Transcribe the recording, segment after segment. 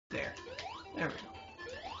There we go.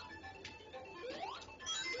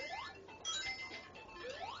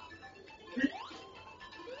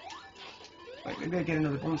 Wait, maybe I get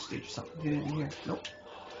another bonus stage or something. Get in here. Nope.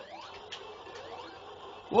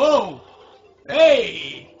 Whoa!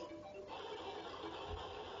 Hey!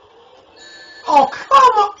 Oh,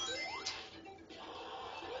 come on!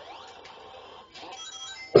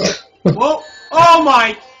 Whoa! Oh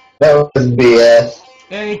my! That was BS.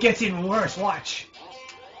 And it gets even worse. Watch.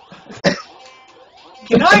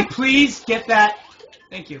 Can I please get that?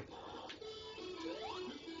 Thank you.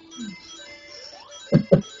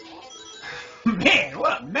 Man,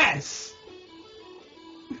 what a mess.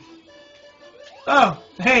 Oh,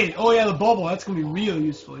 hey, oh yeah, the bubble. That's gonna be real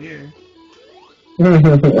useful here.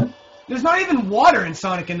 There's not even water in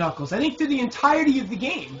Sonic and Knuckles. I think through the entirety of the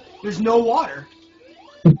game, there's no water.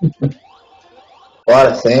 A lot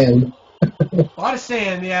of sand. A lot of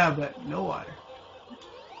sand, yeah, but no water.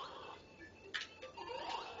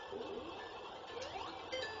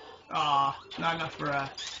 Ah, not enough for a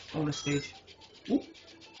bonus stage. Ooh.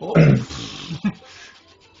 Oh.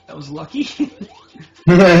 That was lucky.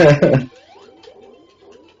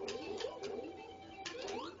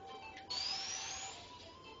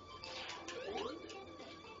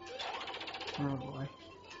 Oh boy.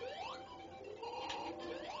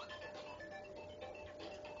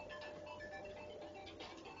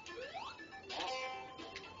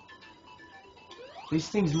 These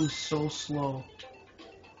things move so slow.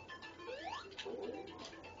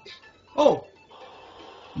 Oh!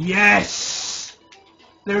 Yes!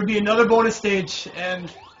 There would be another bonus stage,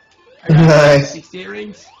 and I got Nice. 68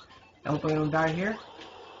 rings. I hope I don't die here.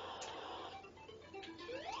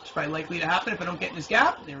 It's probably likely to happen if I don't get in this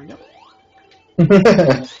gap. There we go.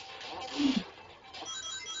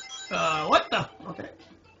 What the? Okay.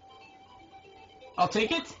 I'll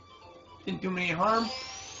take it. Didn't do me any harm.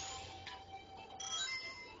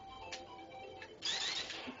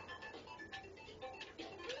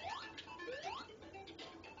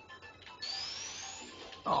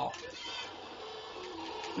 Oh.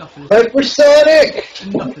 Enough of this. Hypersonic!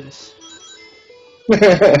 Enough of this.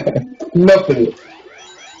 Enough of it.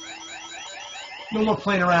 No more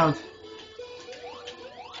playing around.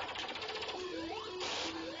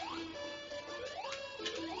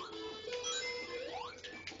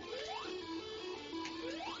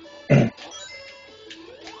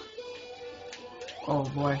 Oh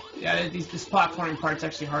boy. Yeah, this platforming part's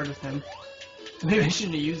actually hard with him. Maybe I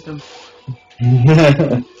shouldn't have used them.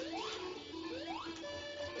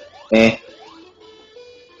 Eh.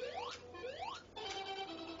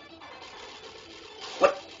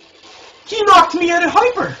 What? He knocked me out of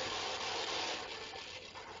Hyper!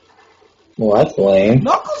 Well, that's lame.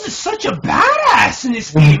 Knuckles is such a badass in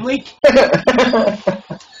this game, like...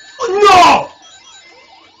 No!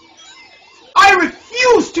 I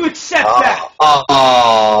refuse to accept that!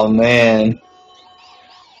 Oh, man.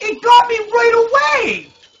 It got me right away!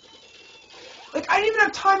 Like, I didn't even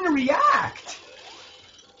have time to react.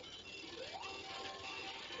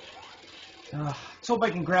 Let's hope I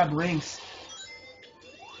can grab rings.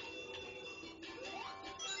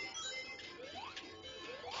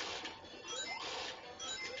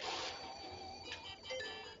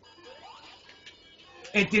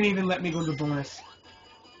 It didn't even let me go to the bonus.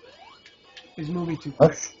 It's moving too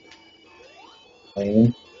quick. That's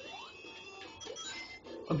lame.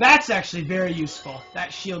 Well, that's actually very useful.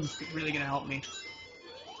 That shield is really going to help me.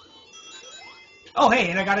 Oh, hey,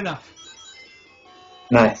 and I got enough.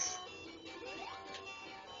 Nice.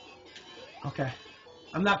 Okay.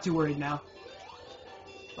 I'm not too worried now.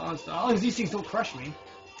 As long as these things don't crush me.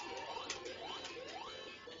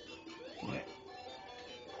 Yeah.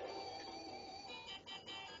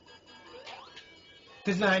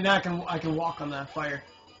 Because now I can walk on the fire,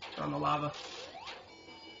 on the lava.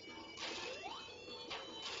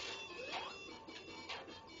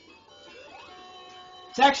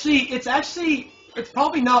 It's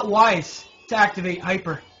probably not wise to activate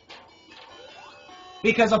Hyper.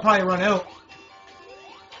 Because I'll probably run out.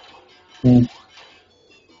 Hmm.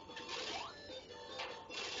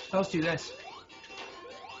 Let's do this.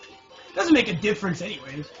 Doesn't make a difference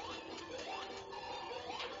anyways.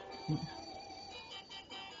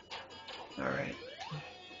 Alright.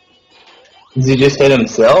 Does he just hit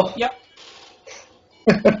himself? Yep.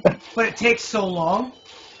 But it takes so long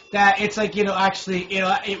that it's like,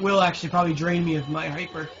 it will actually probably drain me of my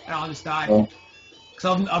Hyper, and I'll just die. Oh.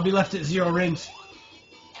 Because I'll be left at 0 rings.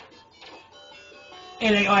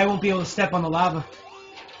 And I won't be able to step on the lava.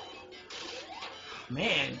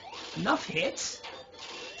 Man, enough hits?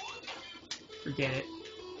 Forget it.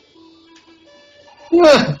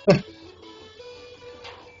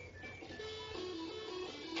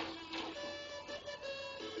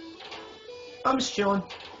 I'm just chilling.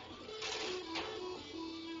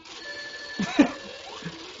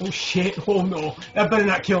 Oh shit, oh no. That better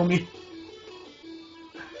not kill me.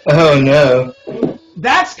 Oh no.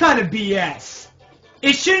 That's kind of BS.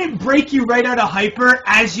 It shouldn't break you right out of hyper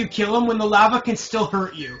as you kill him when the lava can still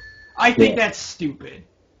hurt you. I think that's stupid.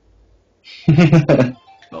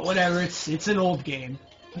 But whatever, it's an old game.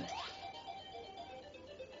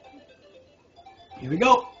 Here we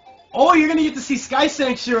go. Oh, you're gonna get to see Sky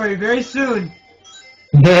Sanctuary very soon.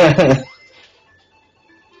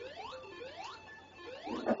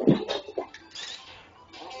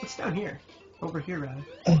 What's down here? Over here,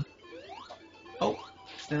 rather. Oh,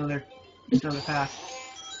 it's another path.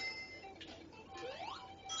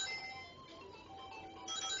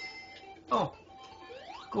 Oh,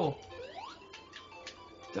 cool.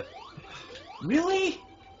 Really?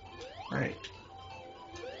 Alright.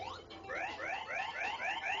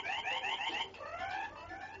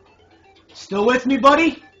 Still with me,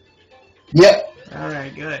 buddy? Yep.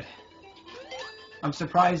 Alright, good. I'm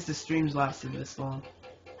surprised the streams lasted this long.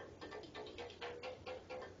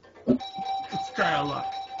 Let's try our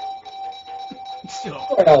luck. Still.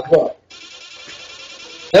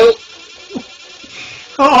 Nope.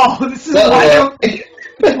 Oh, this is why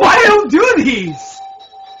I don't do these!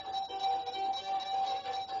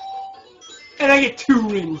 And I get 2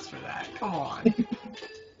 rings for that. Come on.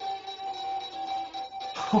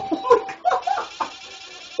 Oh my god!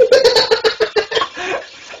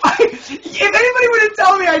 If anybody would have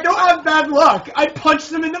told me I don't have bad luck, I'd punch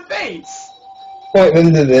them in the face. Point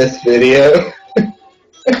them to this video.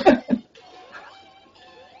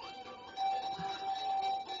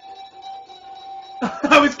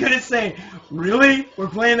 I was gonna say, really? We're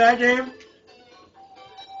playing that game?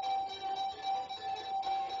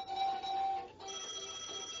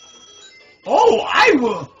 Oh, I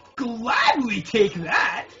will gladly take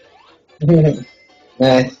that.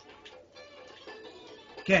 Nice.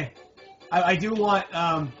 Okay, I do want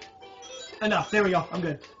enough. There we go. I'm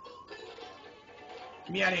good.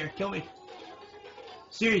 Get me out of here. Kill me.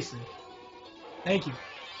 Seriously. Thank you.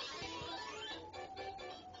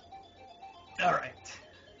 All right.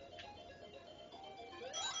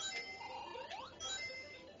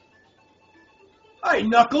 All right,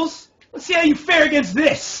 Knuckles. Let's see how you fare against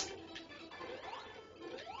this.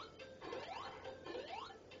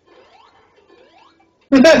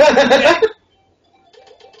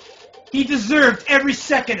 He deserved every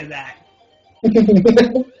second of that.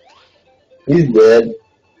 He's dead.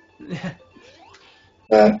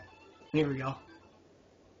 Here we go.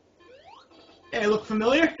 Hey, look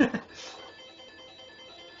familiar?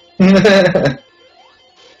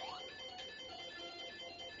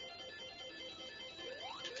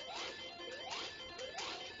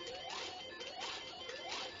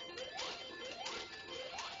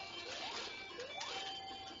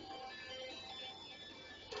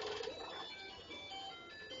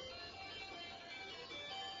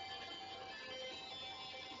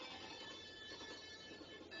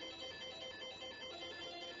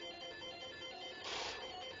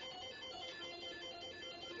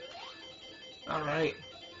 Alright.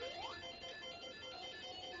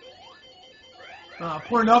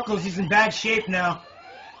 Poor Knuckles, he's in bad shape now.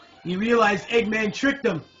 He realized Eggman tricked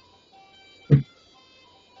him. It's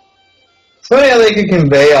funny how they could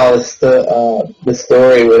convey all this the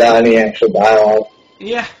story without any actual dialogue.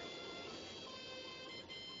 Yeah.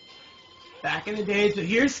 Back in the days, but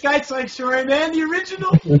here's Sky Sanctuary, man, the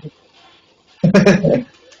original.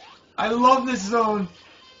 I love this zone.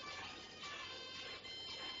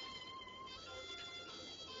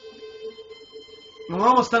 We're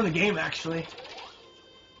almost done the game, actually.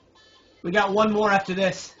 We got one more after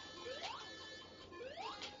this.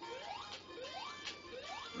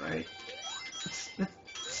 Right. Let's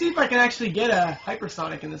see if I can actually get a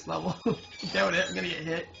Hypersonic in this level. Doubt it. I'm gonna get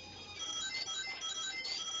hit.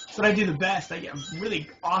 That's what I do the best. I'm really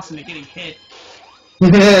awesome at getting hit.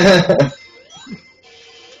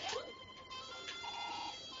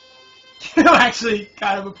 I'm actually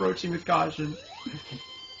kind of approaching with caution.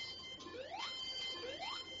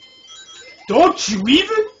 Don't you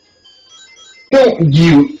even? Don't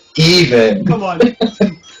you even? Come on.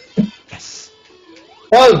 Yes.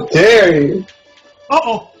 How dare you?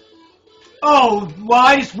 Uh-oh. Oh, well,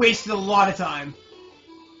 I just wasted a lot of time.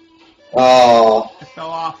 Oh. I fell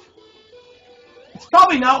off. It's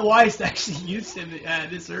probably not wise to actually use him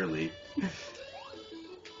this early.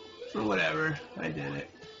 But whatever. I did it.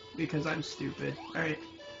 Because I'm stupid. Alright.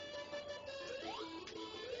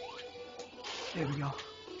 There we go.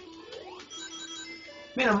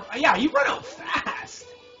 Man, yeah, you run out fast.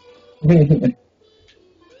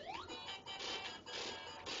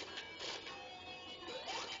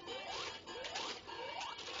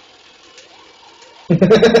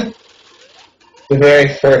 The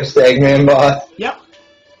very first Eggman boss. Yep.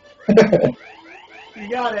 You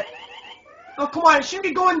got it. Oh, come on. It shouldn't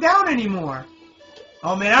be going down anymore.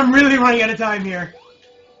 Oh, man. I'm really running out of time here.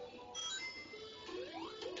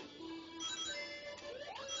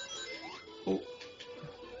 Oh.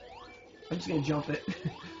 I'm just going to jump it.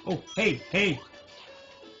 Oh, hey, hey.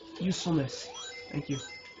 Usefulness. Thank you.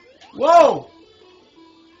 Whoa!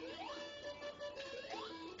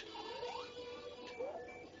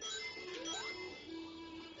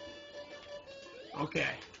 Okay.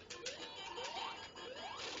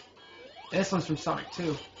 This one's from Sonic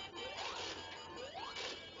 2.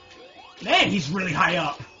 Man, he's really high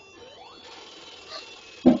up.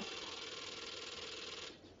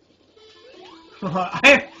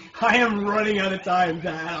 I am running out of time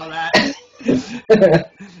to handle that.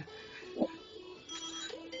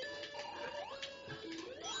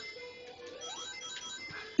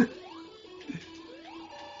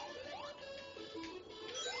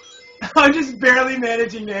 I'm just barely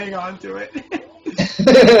managing to hang on to it.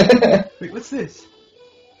 Wait, what's this?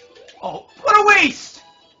 Oh, what a waste!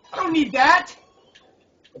 I don't need that!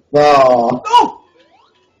 Oh. Oh!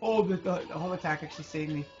 Oh, the home attack actually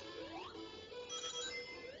saved me.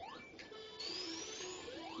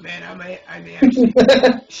 Man, I may actually...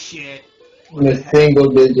 Shit. In a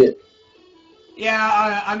single digit.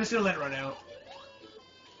 Yeah, I'm just gonna let it run out.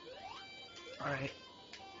 Alright.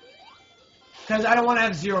 Because I don't want to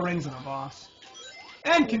have 0 rings on a boss.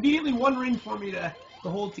 And conveniently 1 ring for me to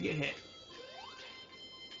hold to get hit.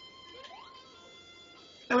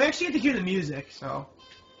 And we actually get to hear the music, so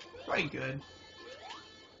probably good.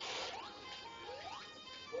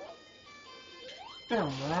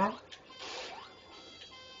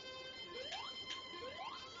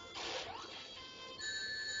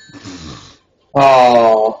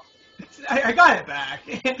 Oh. I got it back.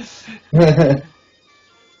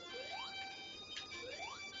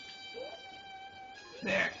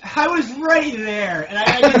 There. I was right there, and I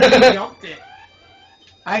actually jumped it.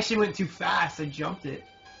 I actually went too fast. I jumped it.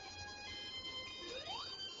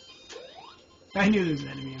 I knew there was an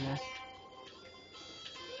enemy in there.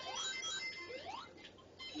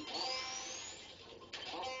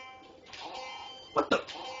 What the?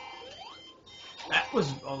 That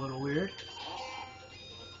was a little weird.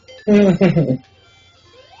 Here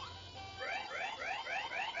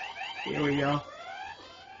we go.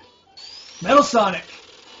 Metal Sonic.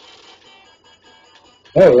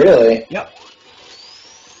 Oh, really? Yep.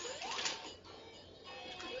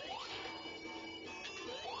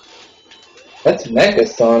 That's Mecha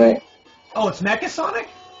Sonic. Oh, it's Mecha Sonic?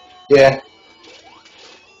 Yeah.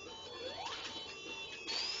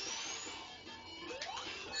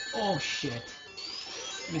 Oh shit.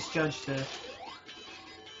 Misjudged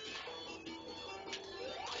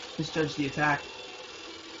the attack.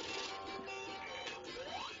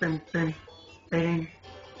 Bim, bim, bim,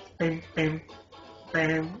 bim, bim,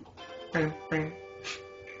 bim, bim, bim.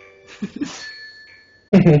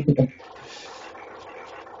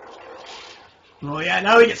 Oh yeah,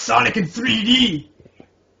 now we get Sonic in 3D.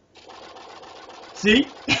 See?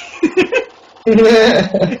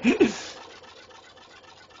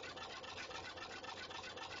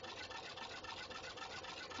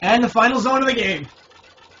 And the final zone of the game.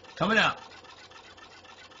 Coming up.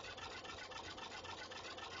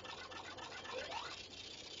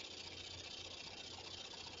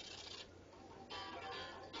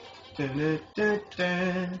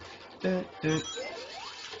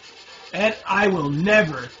 And I will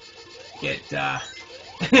never get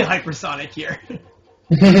hypersonic here.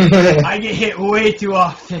 I get hit way too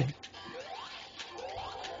often.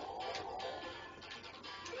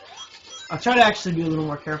 I'll try to actually be a little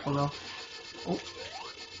more careful though. Oh.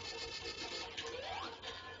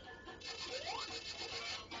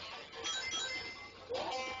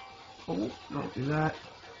 Oh, don't do that.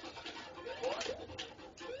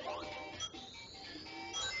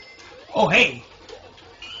 Oh, hey!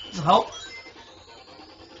 This'll help.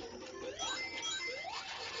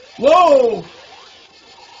 Whoa!